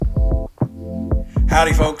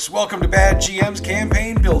Howdy folks, welcome to Bad GM's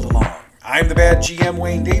Campaign Build-Along. I'm the Bad GM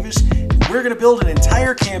Wayne Davis, and we're going to build an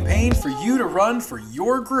entire campaign for you to run for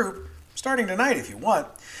your group, starting tonight if you want.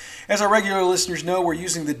 As our regular listeners know, we're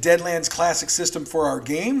using the Deadlands Classic system for our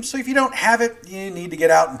game, so if you don't have it, you need to get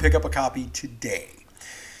out and pick up a copy today.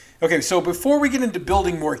 Okay, so before we get into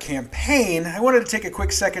building more campaign, I wanted to take a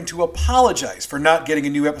quick second to apologize for not getting a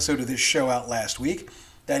new episode of this show out last week.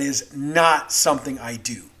 That is not something I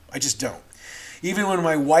do. I just don't. Even when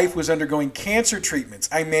my wife was undergoing cancer treatments,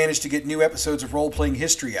 I managed to get new episodes of Role-Playing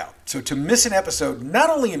History out. So to miss an episode not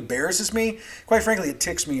only embarrasses me, quite frankly, it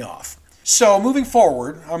ticks me off. So moving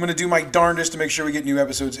forward, I'm going to do my darndest to make sure we get new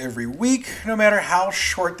episodes every week, no matter how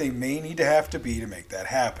short they may need to have to be to make that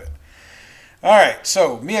happen. Alright,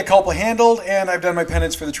 so mea culpa handled, and I've done my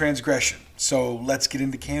penance for the transgression. So let's get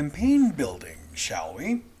into campaign building, shall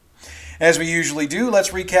we? As we usually do, let's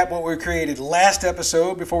recap what we created last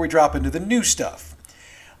episode before we drop into the new stuff.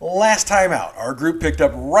 Last time out, our group picked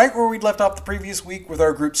up right where we'd left off the previous week, with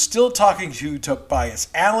our group still talking to Tobias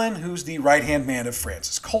Allen, who's the right-hand man of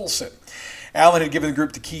Francis Coulson. Allen had given the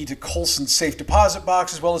group the key to Coulson's safe deposit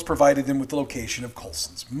box, as well as provided them with the location of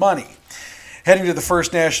Coulson's money. Heading to the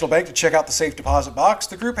First National Bank to check out the safe deposit box,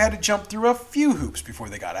 the group had to jump through a few hoops before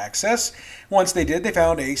they got access. Once they did, they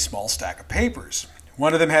found a small stack of papers.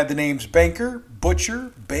 One of them had the names Banker,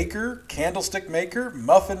 Butcher, Baker, Candlestick Maker,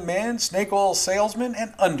 Muffin Man, Snake Oil Salesman,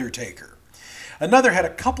 and Undertaker. Another had a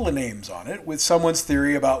couple of names on it, with someone's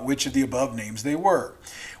theory about which of the above names they were.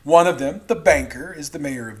 One of them, the Banker, is the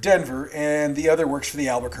mayor of Denver, and the other works for the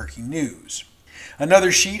Albuquerque News.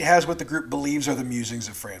 Another sheet has what the group believes are the musings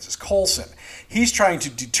of Francis Coulson. He's trying to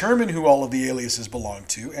determine who all of the aliases belong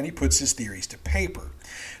to, and he puts his theories to paper.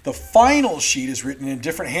 The final sheet is written in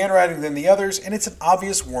different handwriting than the others, and it's an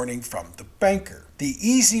obvious warning from the Banker. The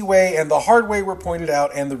easy way and the hard way were pointed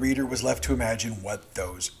out, and the reader was left to imagine what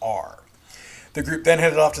those are. The group then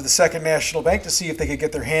headed off to the Second National Bank to see if they could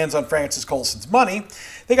get their hands on Francis Coulson's money.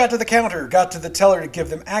 They got to the counter, got to the teller to give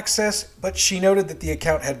them access, but she noted that the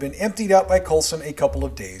account had been emptied out by Coulson a couple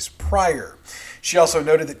of days prior. She also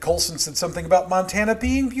noted that Coulson said something about Montana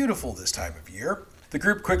being beautiful this time of year. The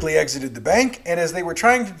group quickly exited the bank, and as they were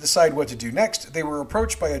trying to decide what to do next, they were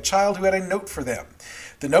approached by a child who had a note for them.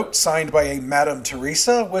 The note, signed by a Madame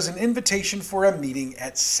Teresa, was an invitation for a meeting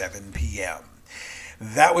at 7 p.m.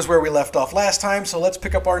 That was where we left off last time, so let's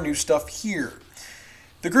pick up our new stuff here.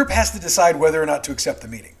 The group has to decide whether or not to accept the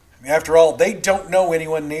meeting. After all, they don't know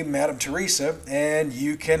anyone named Madame Teresa, and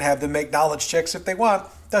you can have them make knowledge checks if they want.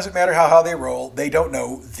 Doesn't matter how they roll, they don't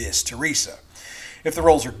know this Teresa. If the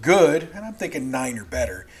rolls are good, and I'm thinking 9 or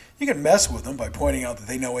better, you can mess with them by pointing out that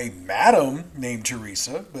they know a madam named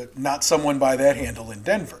Teresa, but not someone by that handle in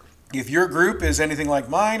Denver. If your group is anything like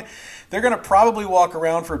mine, they're going to probably walk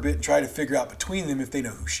around for a bit and try to figure out between them if they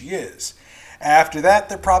know who she is. After that,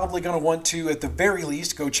 they're probably going to want to, at the very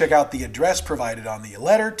least, go check out the address provided on the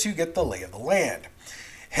letter to get the lay of the land.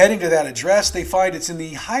 Heading to that address, they find it's in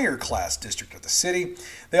the higher class district of the city.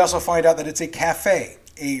 They also find out that it's a cafe,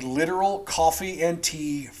 a literal coffee and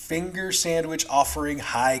tea finger sandwich offering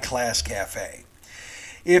high class cafe.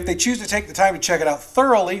 If they choose to take the time to check it out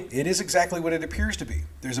thoroughly, it is exactly what it appears to be.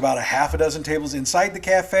 There's about a half a dozen tables inside the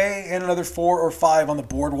cafe and another 4 or 5 on the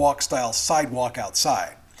boardwalk-style sidewalk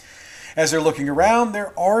outside. As they're looking around,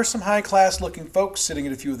 there are some high-class looking folks sitting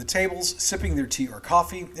at a few of the tables, sipping their tea or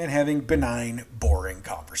coffee, and having benign, boring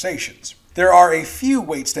conversations. There are a few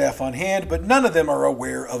waitstaff on hand, but none of them are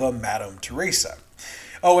aware of a Madame Teresa.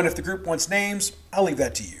 Oh, and if the group wants names, I'll leave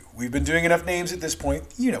that to you. We've been doing enough names at this point,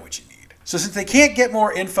 you know what you need. So since they can't get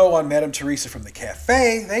more info on Madame Teresa from the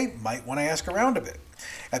cafe, they might want to ask around a bit.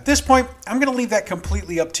 At this point, I'm going to leave that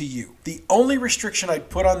completely up to you. The only restriction I'd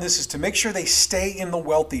put on this is to make sure they stay in the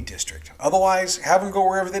wealthy district. Otherwise, have them go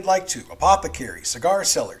wherever they'd like to. Apothecary, cigar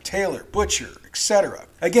seller, tailor, butcher, etc.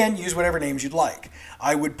 Again, use whatever names you'd like.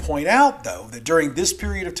 I would point out, though, that during this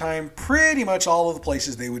period of time, pretty much all of the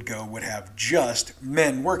places they would go would have just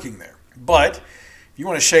men working there. But if you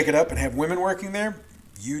want to shake it up and have women working there,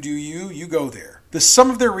 you do you go there. The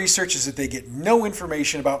sum of their research is that they get no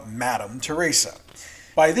information about Madame Teresa.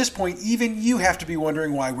 By this point, even you have to be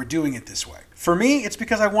wondering why we're doing it this way. For me, it's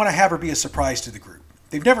because I want to have her be a surprise to the group.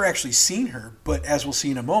 They've never actually seen her, but as we'll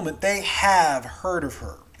see in a moment, they have heard of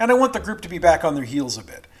her. And I want the group to be back on their heels a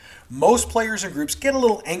bit. Most players and groups get a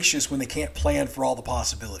little anxious when they can't plan for all the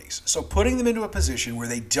possibilities, so putting them into a position where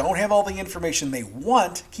they don't have all the information they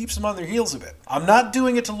want keeps them on their heels a bit. I'm not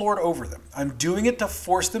doing it to lord over them. I'm doing it to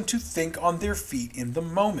force them to think on their feet in the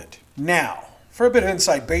moment. Now, for a bit of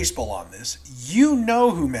inside baseball on this, you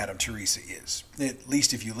know who Madame Teresa is, at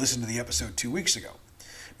least if you listened to the episode 2 weeks ago.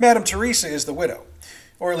 Madame Teresa is the widow.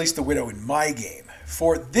 or at least the widow in my game.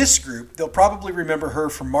 For this group, they'll probably remember her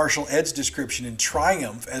from Marshall Ed's description in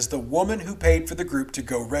Triumph as the woman who paid for the group to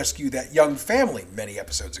go rescue that young family many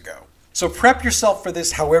episodes ago. So prep yourself for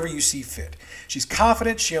this however you see fit. She's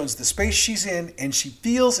confident, she owns the space she's in, and she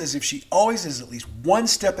feels as if she always is at least one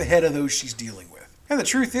step ahead of those she's dealing with. And the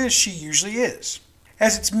truth is, she usually is.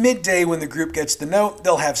 As it's midday when the group gets the note,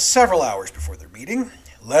 they'll have several hours before their meeting.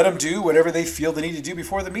 Let them do whatever they feel they need to do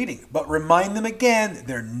before the meeting, but remind them again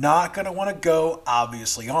they're not going to want to go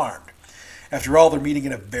obviously armed. After all, they're meeting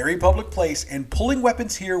in a very public place, and pulling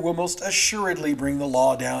weapons here will most assuredly bring the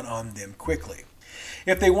law down on them quickly.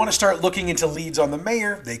 If they want to start looking into leads on the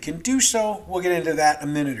mayor, they can do so. We'll get into that in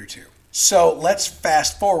a minute or two. So let's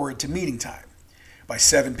fast forward to meeting time. By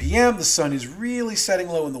 7 p.m., the sun is really setting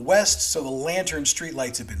low in the west, so the lantern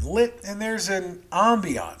streetlights have been lit, and there's an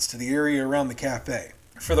ambiance to the area around the cafe.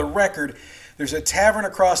 For the record, there's a tavern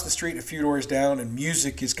across the street a few doors down, and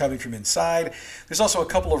music is coming from inside. There's also a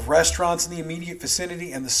couple of restaurants in the immediate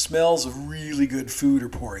vicinity, and the smells of really good food are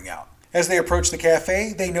pouring out. As they approach the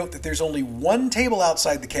cafe, they note that there's only one table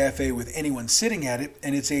outside the cafe with anyone sitting at it,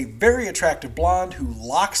 and it's a very attractive blonde who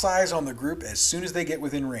locks eyes on the group as soon as they get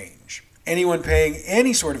within range. Anyone paying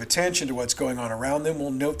any sort of attention to what's going on around them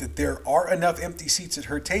will note that there are enough empty seats at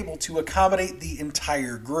her table to accommodate the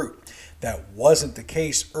entire group. That wasn't the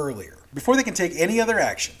case earlier. Before they can take any other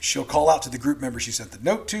action, she'll call out to the group member she sent the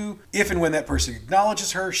note to. If and when that person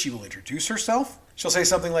acknowledges her, she will introduce herself. She'll say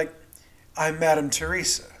something like, "I'm Madame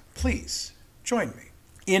Teresa. Please, join me."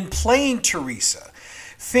 In playing Teresa,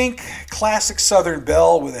 think classic Southern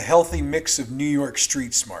belle with a healthy mix of New York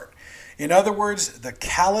street smart. In other words, the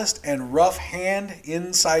calloused and rough hand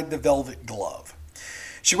inside the velvet glove.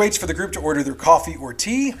 She waits for the group to order their coffee or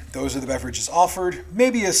tea. Those are the beverages offered.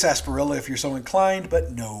 Maybe a sarsaparilla if you're so inclined,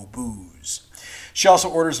 but no booze. She also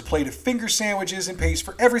orders a plate of finger sandwiches and pays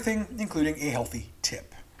for everything, including a healthy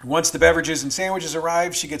tip. Once the beverages and sandwiches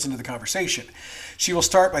arrive, she gets into the conversation. She will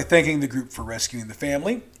start by thanking the group for rescuing the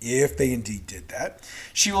family, if they indeed did that.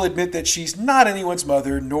 She will admit that she's not anyone's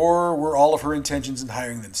mother, nor were all of her intentions in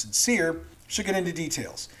hiring them sincere. She'll get into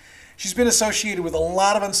details. She's been associated with a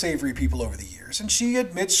lot of unsavory people over the years, and she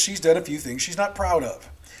admits she's done a few things she's not proud of.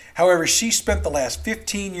 However, she spent the last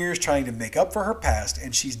 15 years trying to make up for her past,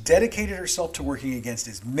 and she's dedicated herself to working against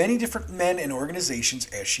as many different men and organizations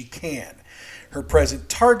as she can. Her present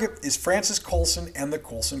target is Francis Coulson and the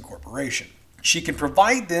Coulson Corporation. She can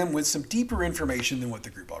provide them with some deeper information than what the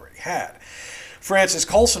group already had. Francis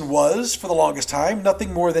Coulson was, for the longest time,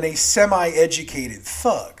 nothing more than a semi-educated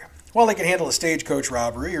thug. While he could handle a stagecoach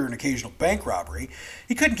robbery or an occasional bank robbery,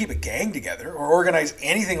 he couldn't keep a gang together or organize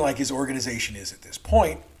anything like his organization is at this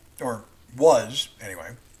point, or was,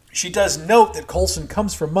 anyway. She does note that Coulson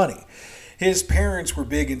comes from money. His parents were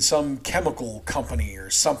big in some chemical company or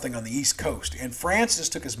something on the East Coast, and Francis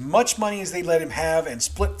took as much money as they let him have and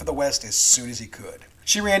split for the West as soon as he could.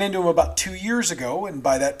 She ran into him about 2 years ago, and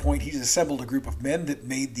by that point he'd assembled a group of men that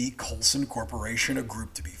made the Coulson Corporation a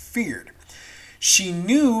group to be feared. She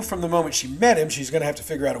knew from the moment she met him she's going to have to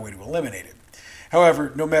figure out a way to eliminate him.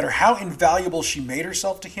 However, no matter how invaluable she made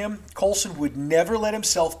herself to him, Coulson would never let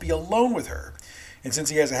himself be alone with her. And since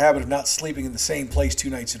he has a habit of not sleeping in the same place 2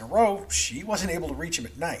 nights in a row, she wasn't able to reach him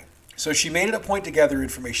at night. So she made it a point to gather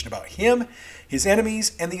information about him, his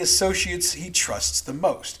enemies, and the associates he trusts the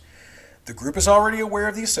most. The group is already aware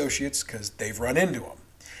of the associates because they've run into him.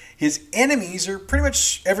 His enemies are pretty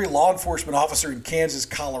much every law enforcement officer in Kansas,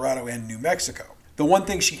 Colorado, and New Mexico. The one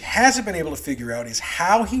thing she hasn't been able to figure out is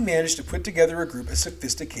how he managed to put together a group as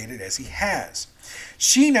sophisticated as he has.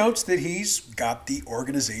 She notes that he's got the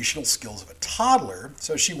organizational skills of a toddler,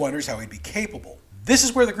 so she wonders how he'd be capable. This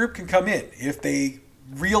is where the group can come in, if they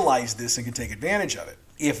realize this and can take advantage of it.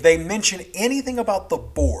 If they mention anything about the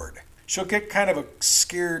board, she'll get kind of a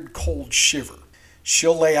scared, cold shiver.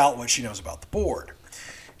 She'll lay out what she knows about the board.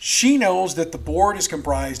 She knows that the board is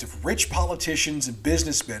comprised of rich politicians and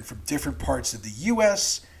businessmen from different parts of the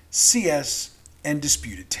U.S., CS, and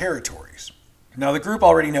disputed territories. Now, the group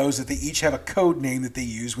already knows that they each have a code name that they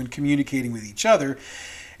use when communicating with each other,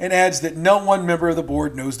 and adds that no one member of the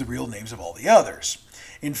board knows the real names of all the others.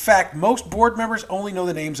 In fact, most board members only know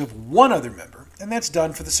the names of one other member, and that's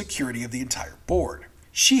done for the security of the entire board.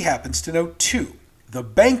 She happens to know 2. The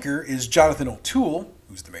banker is Jonathan O'Toole,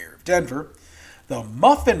 who's the mayor of Denver. The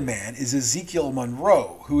Muffin Man is Ezekiel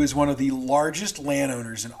Monroe, who is one of the largest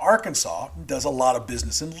landowners in Arkansas and does a lot of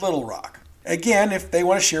business in Little Rock. Again, if they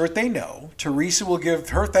want to share what they know, Teresa will give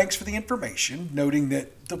her thanks for the information, noting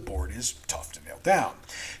that the board is tough to nail down.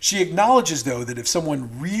 She acknowledges, though, that if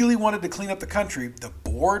someone really wanted to clean up the country, the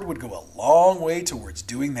board would go a long way towards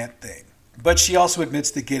doing that thing. But she also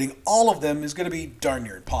admits that getting all of them is going to be darn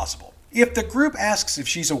near impossible. If the group asks if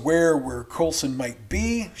she's aware where Coulson might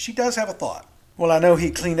be, she does have a thought. Well, I know he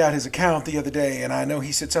cleaned out his account the other day, and I know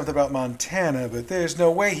he said something about Montana, but there's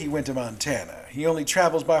no way he went to Montana. He only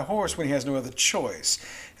travels by horse when he has no other choice,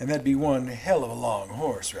 and that'd be one hell of a long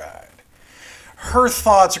horse ride. Her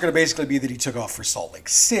thoughts are going to basically be that he took off for Salt Lake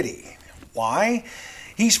City. Why?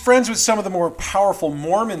 He's friends with some of the more powerful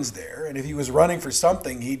Mormons there, and if he was running for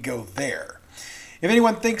something, he'd go there. If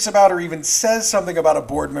anyone thinks about or even says something about a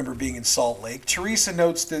board member being in Salt Lake, Teresa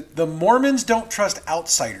notes that the Mormons don't trust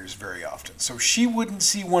outsiders very often, so she wouldn't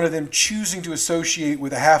see one of them choosing to associate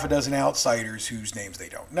with a half a dozen outsiders whose names they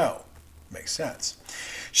don't know. Makes sense.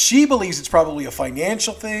 She believes it's probably a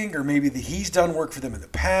financial thing, or maybe that he's done work for them in the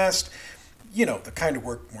past. You know, the kind of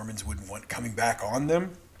work Mormons wouldn't want coming back on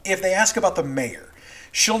them. If they ask about the mayor,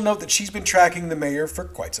 she'll note that she's been tracking the mayor for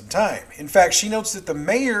quite some time. In fact, she notes that the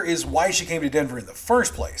mayor is why she came to Denver in the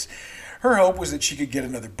first place. Her hope was that she could get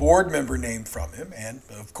another board member name from him and,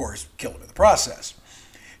 of course, kill him in the process.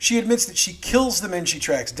 She admits that she kills the men she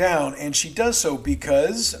tracks down, and she does so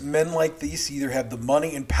because men like these either have the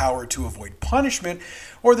money and power to avoid punishment,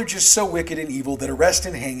 or they're just so wicked and evil that arrest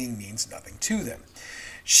and hanging means nothing to them.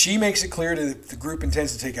 She makes it clear that if the group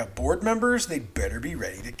intends to take out board members, they'd better be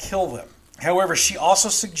ready to kill them. However, she also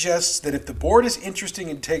suggests that if the board is interested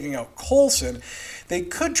in taking out Coulson, they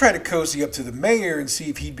could try to cozy up to the mayor and see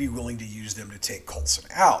if he'd be willing to use them to take Coulson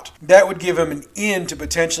out. That would give him an in to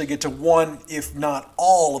potentially get to one, if not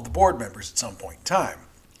all, of the board members at some point in time.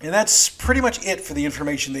 And that's pretty much it for the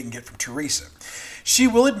information they can get from Teresa. She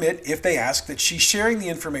will admit, if they ask, that she's sharing the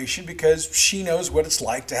information because she knows what it's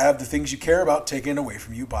like to have the things you care about taken away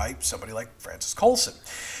from you by somebody like Frances Coulson.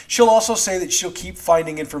 She'll also say that she'll keep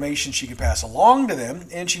finding information she can pass along to them,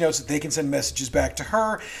 and she knows that they can send messages back to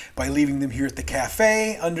her by leaving them here at the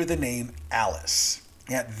cafe under the name Alice.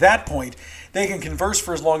 At that point, they can converse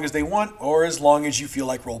for as long as they want, or as long as you feel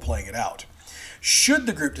like role-playing it out. Should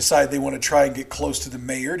the group decide they want to try and get close to the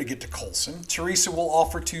mayor to get to Coulson, Teresa will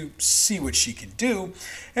offer to see what she can do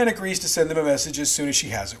and agrees to send them a message as soon as she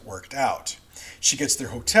has it worked out. She gets their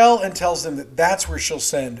hotel and tells them that that's where she'll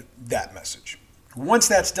send that message. Once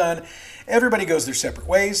that's done, everybody goes their separate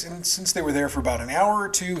ways, and since they were there for about an hour or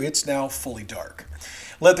two, it's now fully dark.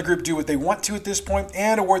 Let the group do what they want to at this point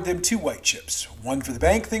and award them 2 white chips. One for the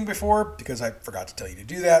bank thing before, because I forgot to tell you to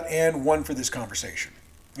do that, and one for this conversation.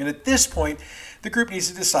 And at this point, the group needs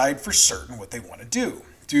to decide for certain what they want to do.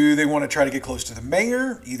 Do they want to try to get close to the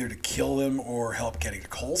mayor, either to kill him or help getting to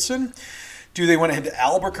Coulson? Do they want to head to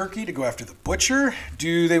Albuquerque to go after the butcher?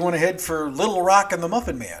 Do they want to head for Little Rock and the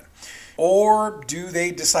Muffin Man? Or do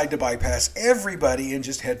they decide to bypass everybody and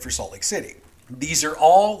just head for Salt Lake City? These are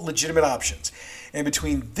all legitimate options. And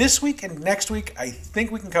between this week and next week, I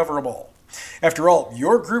think we can cover them all. After all,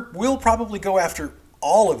 your group will probably go after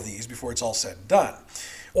all of these before it's all said and done.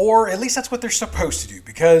 Or at least that's what they're supposed to do,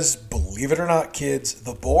 because believe it or not, kids,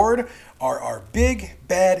 the board are our big,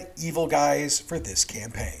 bad, evil guys for this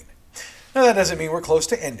campaign. Now that doesn't mean we're close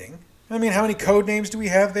to ending. I mean, how many code names do we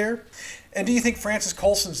have there? And do you think Frances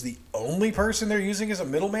Coulson's the only person they're using as a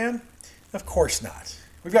middleman? Of course not.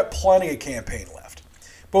 We've got plenty of campaign left.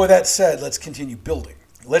 But with that said, let's continue building.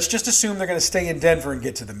 Let's just assume they're going to stay in Denver and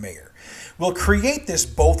get to the mayor. We'll create this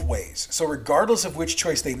both ways, so regardless of which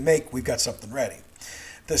choice they make, we've got something ready.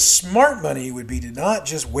 The smart money would be to not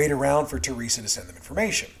just wait around for Teresa to send them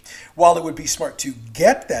information. While it would be smart to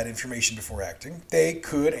get that information before acting, they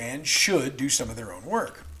could and should do some of their own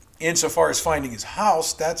work. Insofar as finding his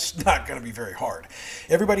house, that's not going to be very hard.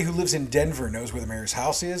 Everybody who lives in Denver knows where the mayor's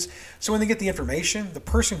house is, so when they get the information, the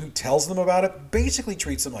person who tells them about it basically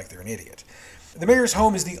treats them like they're an idiot. The mayor's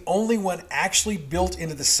home is the only one actually built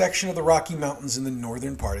into the section of the Rocky Mountains in the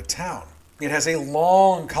northern part of town. It has a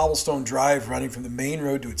long cobblestone drive running from the main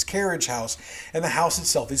road to its carriage house, and the house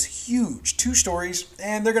itself is huge, 2 stories,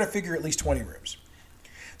 and they're going to figure at least 20 rooms.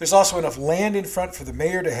 There's also enough land in front for the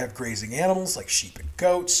mayor to have grazing animals like sheep and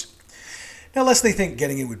goats. Now, lest they think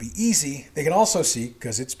getting in would be easy, they can also see,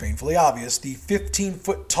 because it's painfully obvious, the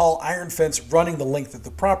 15-foot tall iron fence running the length of the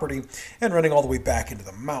property and running all the way back into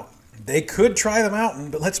the mountain. They could try the mountain,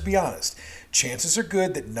 but let's be honest. Chances are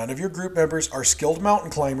good that none of your group members are skilled mountain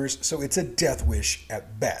climbers, so it's a death wish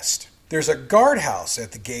at best. There's a guardhouse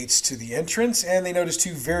at the gates to the entrance, and they notice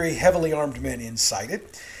 2 very heavily armed men inside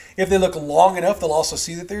it. If they look long enough, they'll also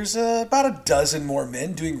see that there's about a dozen more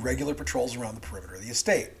men doing regular patrols around the perimeter of the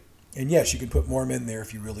estate. And yes, you can put more men there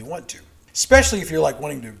if you really want to. Especially if you're like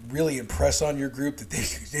wanting to really impress on your group that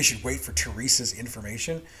they should wait for Teresa's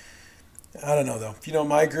information. I don't know though. If you know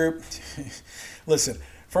my group, listen,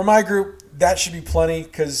 For my group, that should be plenty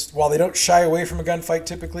because while they don't shy away from a gunfight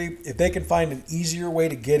typically, if they can find an easier way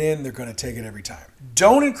to get in, they're going to take it every time.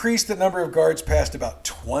 Don't increase the number of guards past about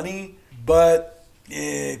 20, but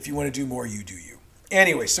if you want to do more, you do you.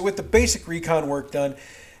 Anyway, so with the basic recon work done,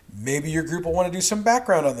 maybe your group will want to do some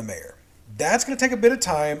background on the mayor. That's going to take a bit of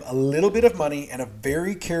time, a little bit of money, and a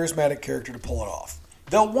very charismatic character to pull it off.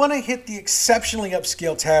 They'll want to hit the exceptionally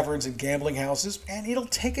upscale taverns and gambling houses, and it'll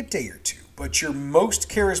take a day or two. But your most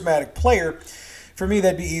charismatic player, for me,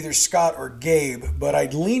 that'd be either Scott or Gabe, but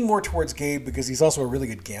I'd lean more towards Gabe because he's also a really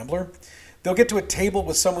good gambler. They'll get to a table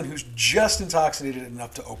with someone who's just intoxicated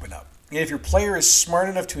enough to open up. And if your player is smart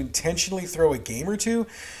enough to intentionally throw a game or two,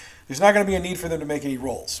 there's not going to be a need for them to make any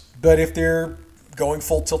rolls. But if they're going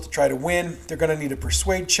full tilt to try to win, they're going to need a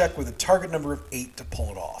persuade check with a target number of 8 to pull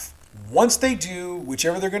it off. Once they do,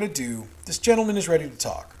 whichever they're going to do, this gentleman is ready to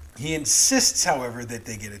talk. He insists, however, that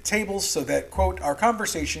they get a table so that, quote, our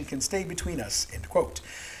conversation can stay between us, end quote.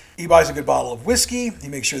 He buys a good bottle of whiskey, he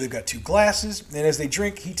makes sure they've got 2 glasses, and as they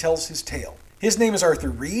drink, he tells his tale. His name is Arthur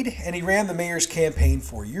Reed, and he ran the mayor's campaign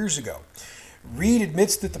 4 years ago. Reed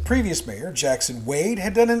admits that the previous mayor, Jackson Wade,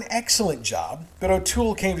 had done an excellent job, but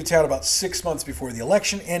O'Toole came to town about 6 months before the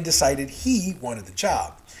election and decided he wanted the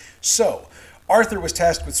job. So, Arthur was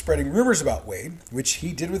tasked with spreading rumors about Wade, which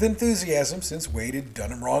he did with enthusiasm since Wade had done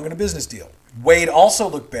him wrong in a business deal. Wade also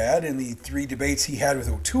looked bad in the 3 debates he had with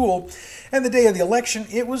O'Toole, and the day of the election,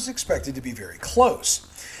 it was expected to be very close.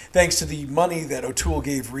 Thanks to the money that O'Toole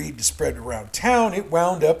gave Reed to spread around town, it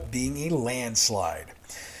wound up being a landslide.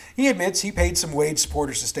 He admits he paid some Wade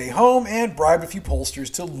supporters to stay home and bribed a few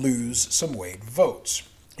pollsters to lose some Wade votes.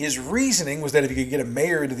 His reasoning was that if he could get a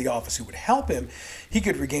mayor into the office who would help him, he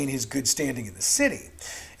could regain his good standing in the city.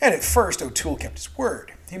 And at first, O'Toole kept his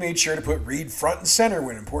word. He made sure to put Reed front and center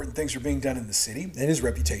when important things were being done in the city, and his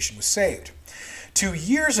reputation was saved. 2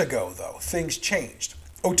 years ago, though, things changed.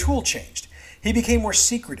 O'Toole changed. He became more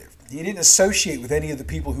secretive. He didn't associate with any of the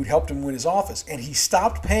people who'd helped him win his office, and he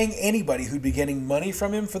stopped paying anybody who'd been getting money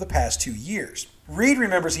from him for the past 2 years. Reed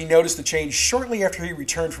remembers he noticed the change shortly after he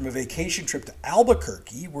returned from a vacation trip to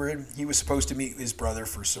Albuquerque, where he was supposed to meet his brother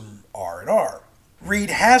for some R&R. Reed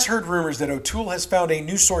has heard rumors that O'Toole has found a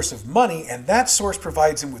new source of money, and that source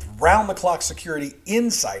provides him with round-the-clock security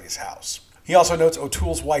inside his house. He also notes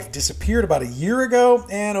O'Toole's wife disappeared about a year ago,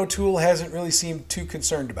 and O'Toole hasn't really seemed too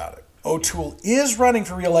concerned about it. O'Toole is running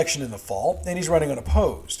for re-election in the fall, and he's running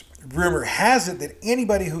unopposed. Rumor has it that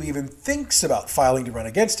anybody who even thinks about filing to run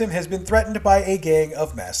against him has been threatened by a gang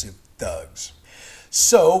of massive thugs.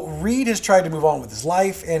 So, Reed has tried to move on with his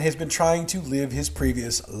life and has been trying to live his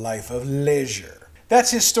previous life of leisure.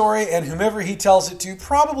 That's his story, and whomever he tells it to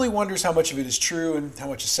probably wonders how much of it is true and how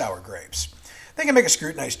much is sour grapes. They can make a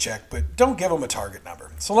scrutinized check, but don't give them a target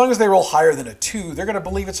number. So long as they roll higher than a 2, they're going to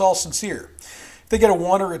believe it's all sincere. If they get a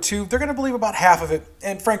 1 or a 2, they're going to believe about half of it,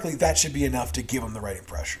 and frankly, that should be enough to give them the right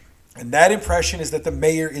impression. And that impression is that the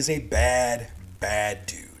mayor is a bad, bad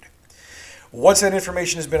dude. Once that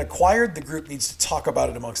information has been acquired, the group needs to talk about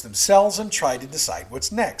it amongst themselves and try to decide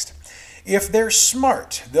what's next. If they're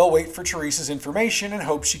smart, they'll wait for Teresa's information and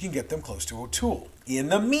hope she can get them close to O'Toole. In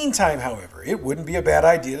the meantime, however, it wouldn't be a bad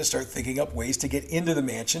idea to start thinking up ways to get into the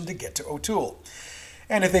mansion to get to O'Toole.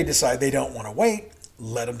 And if they decide they don't want to wait,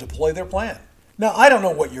 let them deploy their plan. Now, I don't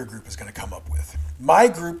know what your group is going to come up with. My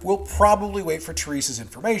group will probably wait for Teresa's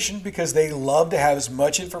information because they love to have as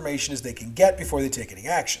much information as they can get before they take any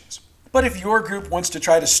actions. But if your group wants to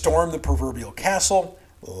try to storm the proverbial castle,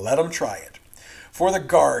 let them try it. For the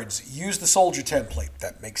guards, use the soldier template.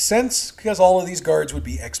 That makes sense because all of these guards would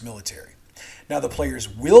be ex-military. Now, the players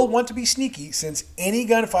will want to be sneaky since any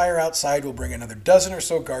gunfire outside will bring another dozen or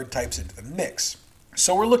so guard types into the mix.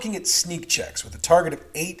 So we're looking at sneak checks with a target of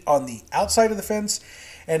 8 on the outside of the fence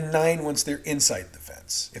and 9 once they're inside the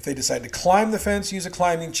fence. If they decide to climb the fence, use a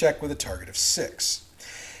climbing check with a target of 6.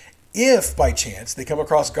 If, by chance, they come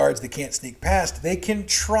across guards they can't sneak past, they can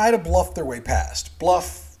try to bluff their way past.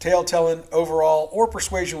 Bluff, tale-telling, overall, or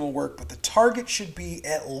persuasion will work, but the target should be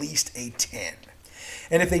at least a 10.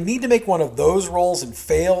 And if they need to make one of those rolls and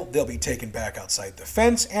fail, they'll be taken back outside the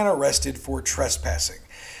fence and arrested for trespassing.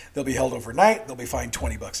 They'll be held overnight, they'll be fined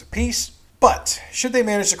 $20 apiece. But should they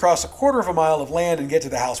manage to cross a quarter of a mile of land and get to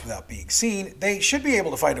the house without being seen, they should be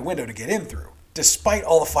able to find a window to get in through. Despite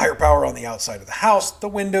all the firepower on the outside of the house, the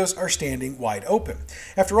windows are standing wide open.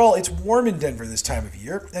 After all, it's warm in Denver this time of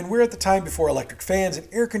year, and we're at the time before electric fans and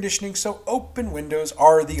air conditioning, so open windows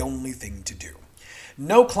are the only thing to do.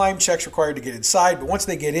 No climb checks required to get inside, but once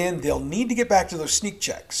they get in, they'll need to get back to those sneak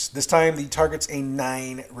checks. This time, the target's a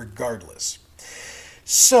 9 regardless.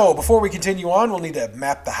 So, before we continue on, we'll need to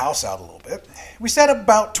map the house out a little bit. We said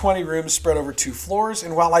about 20 rooms spread over 2 floors,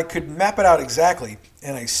 and while I could map it out exactly,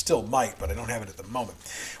 and I still might, but I don't have it at the moment,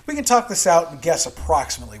 we can talk this out and guess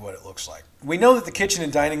approximately what it looks like. We know that the kitchen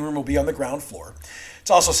and dining room will be on the ground floor.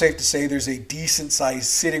 It's also safe to say there's a decent-sized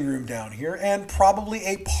sitting room down here, and probably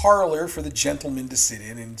a parlor for the gentlemen to sit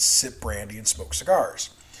in and sip brandy and smoke cigars.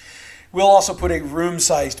 We'll also put a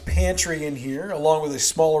room-sized pantry in here, along with a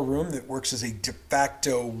smaller room that works as a de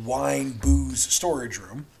facto wine, booze storage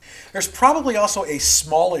room. There's probably also a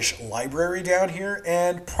smallish library down here,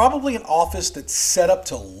 and probably an office that's set up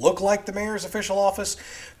to look like the mayor's official office,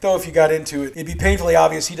 though if you got into it, it'd be painfully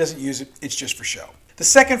obvious he doesn't use it, it's just for show. The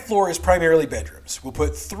second floor is primarily bedrooms. We'll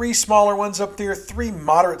put 3 smaller ones up there, 3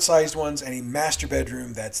 moderate-sized ones, and a master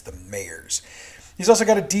bedroom that's the mayor's. He's also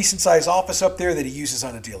got a decent-sized office up there that he uses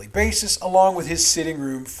on a daily basis, along with his sitting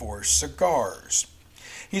room for cigars.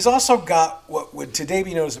 He's also got what would today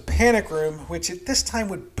be known as a panic room, which at this time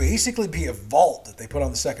would basically be a vault that they put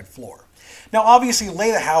on the second floor. Now, obviously,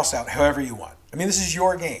 lay the house out however you want. I mean, this is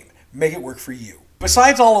your game. Make it work for you.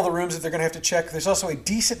 Besides all of the rooms that they're going to have to check, there's also a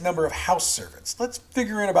decent number of house servants. Let's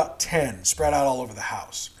figure in about 10 spread out all over the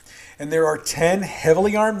house. And there are 10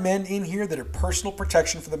 heavily armed men in here that are personal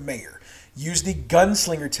protection for the mayor. Use the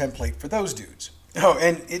gunslinger template for those dudes. Oh,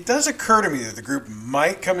 and it does occur to me that the group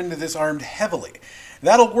might come into this armed heavily.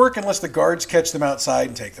 That'll work unless the guards catch them outside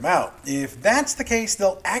and take them out. If that's the case,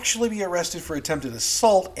 they'll actually be arrested for attempted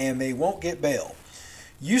assault and they won't get bail.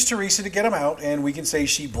 Use Teresa to get them out, and we can say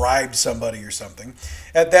she bribed somebody or something.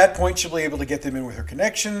 At that point, she'll be able to get them in with her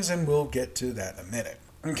connections, and we'll get to that in a minute.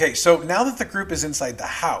 Okay, so now that the group is inside the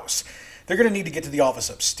house, they're going to need to get to the office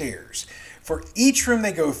upstairs. For each room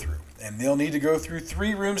they go through, and they'll need to go through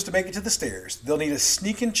 3 rooms to make it to the stairs, they'll need a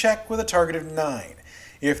sneak and check with a target of 9.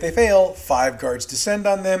 If they fail, 5 guards descend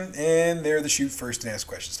on them, and they're the shoot first and ask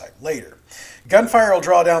questions type later. Gunfire will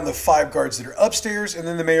draw down the 5 guards that are upstairs, and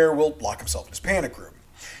then the mayor will lock himself in his panic room.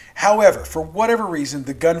 However, for whatever reason,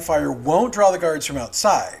 the gunfire won't draw the guards from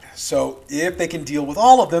outside. So if they can deal with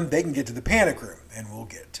all of them, they can get to the panic room, and we'll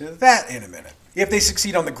get to that in a minute. If they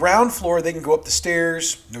succeed on the ground floor, they can go up the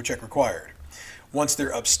stairs, no check required. Once they're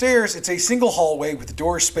upstairs, it's a single hallway with the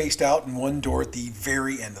doors spaced out and 1 door at the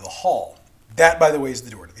very end of the hall. That, by the way, is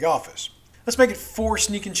the door to the office. Let's make it 4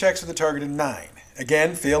 sneak and checks with a target of 9.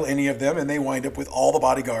 Again, fail any of them, and they wind up with all the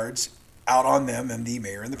bodyguards out on them and the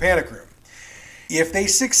mayor in the panic room. If they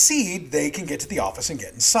succeed, they can get to the office and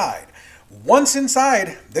get inside. Once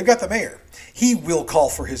inside, they've got the mayor. He will call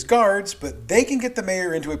for his guards, but they can get the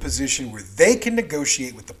mayor into a position where they can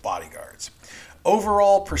negotiate with the bodyguards.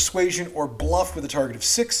 Overall, persuasion or bluff with a target of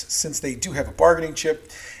 6, since they do have a bargaining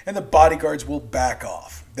chip, and the bodyguards will back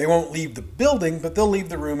off. They won't leave the building, but they'll leave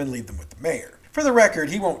the room and leave them with the mayor. For the record,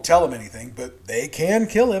 he won't tell them anything, but they can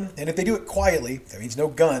kill him, and if they do it quietly, that means no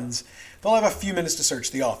guns, they'll have a few minutes to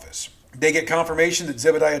search the office. They get confirmation that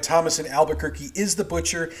Zebediah Thomas in Albuquerque is the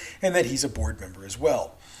butcher, and that he's a board member as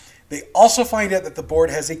well. They also find out that the board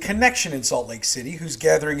has a connection in Salt Lake City who's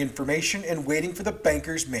gathering information and waiting for the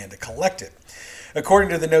banker's man to collect it. According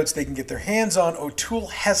to the notes they can get their hands on, O'Toole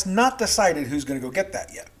has not decided who's going to go get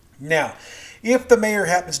that yet. Now, if the mayor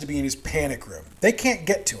happens to be in his panic room, they can't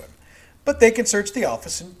get to him, but they can search the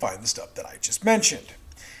office and find the stuff that I just mentioned.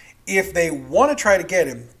 If they want to try to get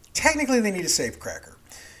him, technically they need a safecracker.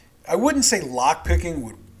 I wouldn't say lockpicking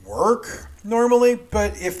would work normally,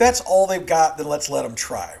 but if that's all they've got, then let's let them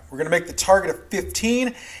try. We're going to make the target a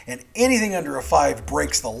 15, and anything under a 5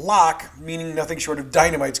 breaks the lock, meaning nothing short of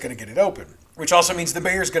dynamite's going to get it open. Which also means the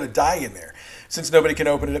mayor's going to die in there, since nobody can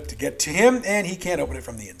open it up to get to him, and he can't open it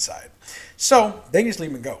from the inside. So they just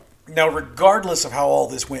leave him and go. Now, regardless of how all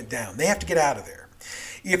this went down, they have to get out of there.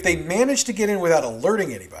 If they manage to get in without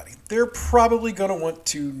alerting anybody, they're probably going to want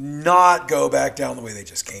to not go back down the way they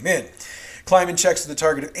just came in. Climbing checks to the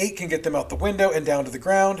target of 8 can get them out the window and down to the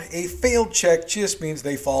ground. A failed check just means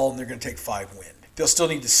they fall and they're going to take 5 wind. They'll still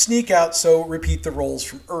need to sneak out, so repeat the rolls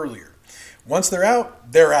from earlier. Once they're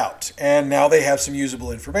out, and now they have some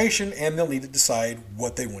usable information, and they'll need to decide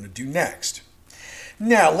what they want to do next.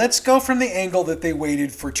 Now, let's go from the angle that they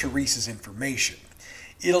waited for Teresa's information.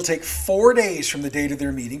 It'll take 4 days from the date of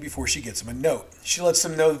their meeting before she gets them a note. She lets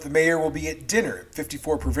them know that the mayor will be at dinner at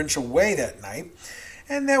 54 Provincial Way that night,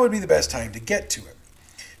 and that would be the best time to get to him.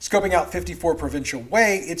 Scoping out 54 Provincial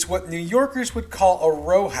Way, it's what New Yorkers would call a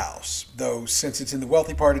row house, though since it's in the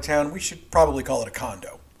wealthy part of town, we should probably call it a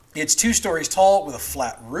condo. It's 2 stories tall with a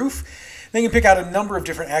flat roof. They can pick out a number of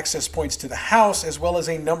different access points to the house, as well as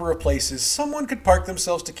a number of places someone could park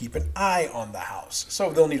themselves to keep an eye on the house,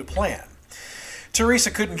 so they'll need a plan.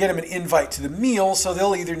 Teresa couldn't get him an invite to the meal, so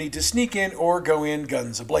they'll either need to sneak in or go in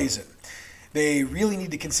guns a-blazing. They really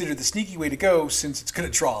need to consider the sneaky way to go since it's going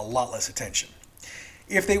to draw a lot less attention.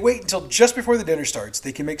 If they wait until just before the dinner starts,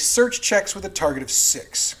 they can make search checks with a target of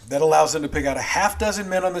 6. That allows them to pick out a half dozen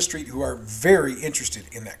men on the street who are very interested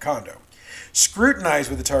in that condo. Scrutinize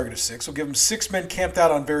with a target of 6 will give them 6 men camped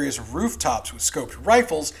out on various rooftops with scoped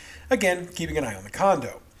rifles, again, keeping an eye on the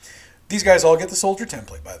condo. These guys all get the soldier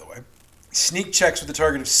template, by the way. Sneak checks with a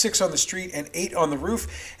target of 6 on the street and 8 on the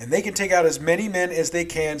roof, and they can take out as many men as they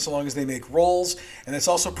can so long as they make rolls, and that's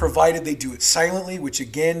also provided they do it silently, which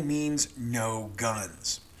again means no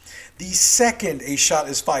guns. The second a shot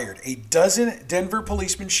is fired, a dozen Denver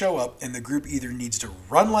policemen show up, and the group either needs to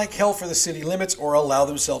run like hell for the city limits or allow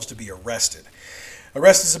themselves to be arrested.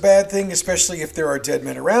 Arrest is a bad thing, especially if there are dead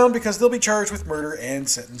men around, because they'll be charged with murder and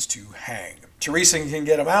sentenced to hang. Teresa can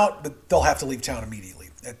get them out, but they'll have to leave town immediately.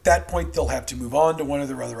 At that point, they'll have to move on to one of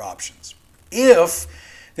their other options. If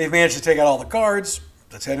they've managed to take out all the guards,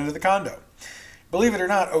 let's head into the condo. Believe it or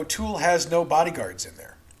not, O'Toole has no bodyguards in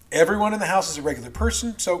there. Everyone in the house is a regular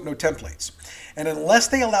person, so no templates. And unless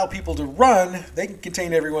they allow people to run, they can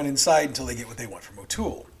contain everyone inside until they get what they want from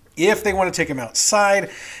O'Toole. If they want to take him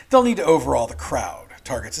outside, they'll need to overawe the crowd.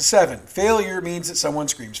 Target's a 7. Failure means that someone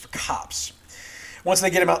screams for cops. Once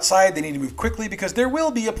they get him outside, they need to move quickly because there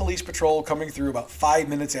will be a police patrol coming through about 5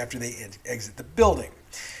 minutes after they exit the building.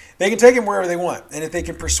 They can take him wherever they want, and if they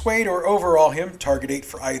can persuade or overawe him, target 8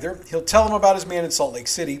 for either, he'll tell them about his man in Salt Lake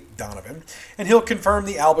City, Donovan, and he'll confirm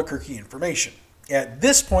the Albuquerque information. At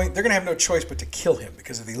this point, they're going to have no choice but to kill him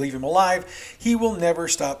because if they leave him alive, he will never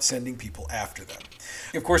stop sending people after them.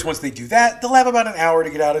 Of course, once they do that, they'll have about an hour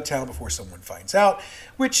to get out of town before someone finds out,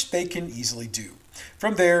 which they can easily do.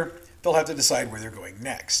 From there, they'll have to decide where they're going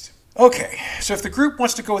next. Okay, so if the group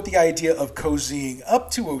wants to go with the idea of cozying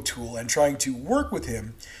up to O'Toole and trying to work with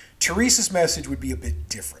him, Teresa's message would be a bit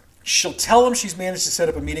different. She'll tell him she's managed to set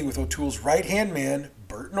up a meeting with O'Toole's right-hand man,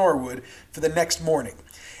 Bert Norwood, for the next morning.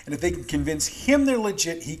 And if they can convince him they're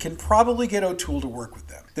legit, he can probably get O'Toole to work with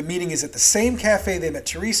them. The meeting is at the same cafe they met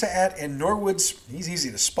Teresa at, and he's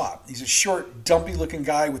easy to spot. He's a short, dumpy-looking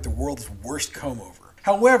guy with the world's worst comb-over.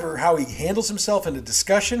 However, how he handles himself in a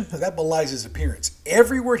discussion, that belies his appearance.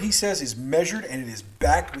 Every word he says is measured and it is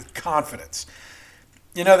backed with confidence.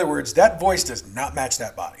 In other words, that voice does not match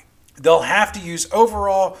that body. They'll have to use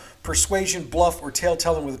overall persuasion, bluff, or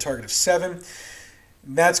tale-telling with a target of 7.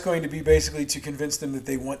 That's going to be basically to convince them that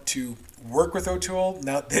they want to work with O'Toole,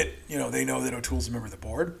 not that they know that O'Toole's a member of the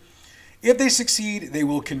board. If they succeed, they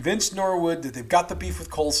will convince Norwood that they've got the beef with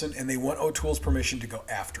Coulson and they want O'Toole's permission to go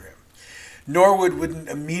after him. Norwood wouldn't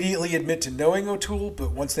immediately admit to knowing O'Toole,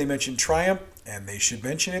 but once they mention Triumph, and they should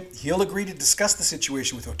mention it, he'll agree to discuss the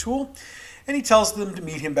situation with O'Toole, and he tells them to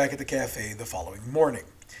meet him back at the cafe the following morning.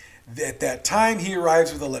 At that time, he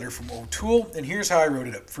arrives with a letter from O'Toole, and here's how I wrote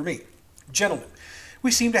it up for me. Gentlemen, we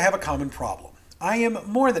seem to have a common problem. I am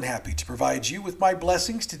more than happy to provide you with my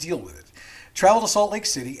blessings to deal with it. Travel to Salt Lake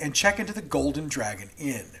City and check into the Golden Dragon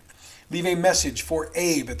Inn. Leave a message for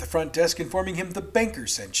Abe at the front desk informing him the banker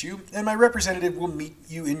sent you, and my representative will meet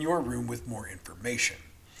you in your room with more information.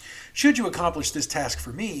 Should you accomplish this task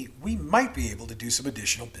for me, we might be able to do some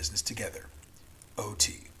additional business together.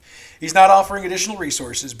 OT. He's not offering additional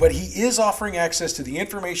resources, but he is offering access to the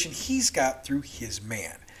information he's got through his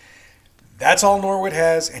man. That's all Norwood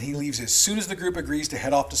has, and he leaves as soon as the group agrees to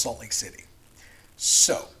head off to Salt Lake City.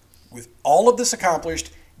 So, with all of this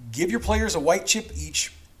accomplished, give your players a white chip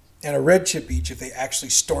each and a red chip each if they actually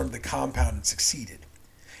stormed the compound and succeeded.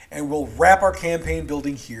 And we'll wrap our campaign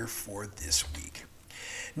building here for this week.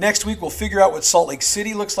 Next week, we'll figure out what Salt Lake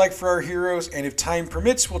City looks like for our heroes, and if time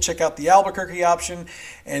permits, we'll check out the Albuquerque option,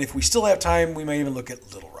 and if we still have time, we may even look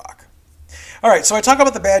at Little Rock. All right, so I talk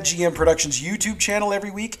about the Bad GM Productions YouTube channel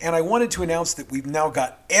every week, and I wanted to announce that we've now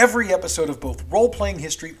got every episode of both Role-Playing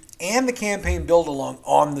History and the Campaign Build-Along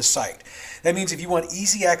on the site. That means if you want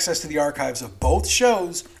easy access to the archives of both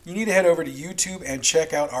shows, you need to head over to YouTube and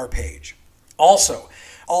check out our page. Also,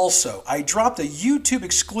 I dropped a YouTube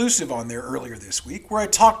exclusive on there earlier this week where I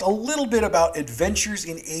talked a little bit about Adventures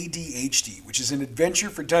in ADHD, which is an adventure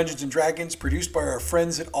for Dungeons & Dragons produced by our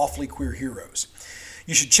friends at Awfully Queer Heroes.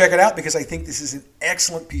 You should check it out because I think this is an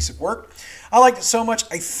excellent piece of work. I liked it so much,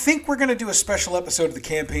 I think we're going to do a special episode of the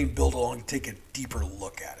Campaign Build-Along to take a deeper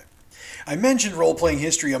look at it. I mentioned Role-Playing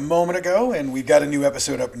History a moment ago, and we've got a new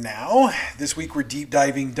episode up now. This week we're deep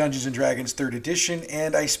diving Dungeons & Dragons 3rd edition,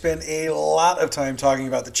 and I spent a lot of time talking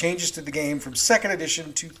about the changes to the game from 2nd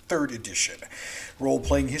edition to 3rd edition.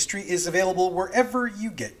 Role-Playing History is available wherever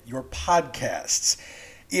you get your podcasts.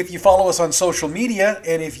 If you follow us on social media,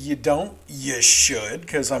 and if you don't, you should,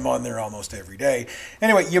 because I'm on there almost every day.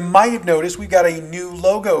 Anyway, you might have noticed we've got a new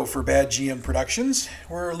logo for Bad GM Productions.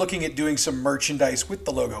 We're looking at doing some merchandise with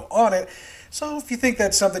the logo on it. So if you think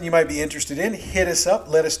that's something you might be interested in, hit us up.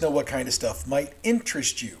 Let us know what kind of stuff might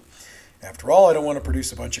interest you. After all, I don't want to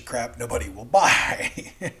produce a bunch of crap nobody will buy.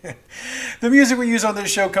 The music we use on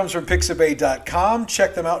this show comes from Pixabay.com.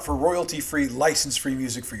 Check them out for royalty-free, license-free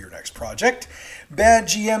music for your next project. Bad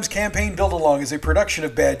GM's Campaign Build-Along is a production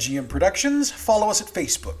of Bad GM Productions. Follow us at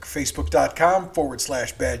Facebook,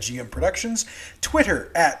 facebook.com/Bad GM Productions,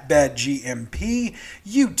 Twitter @BadGMP,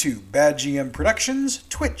 YouTube Bad GM Productions,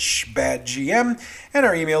 Twitch Bad GM, and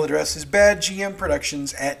our email address is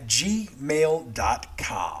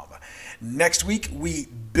badgmproductions@gmail.com. Next week, we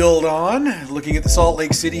build on, looking at the Salt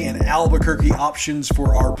Lake City and Albuquerque options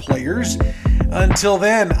for our players. Until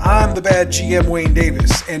then, I'm the Bad GM Wayne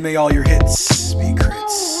Davis, and may all your hits be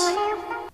crits.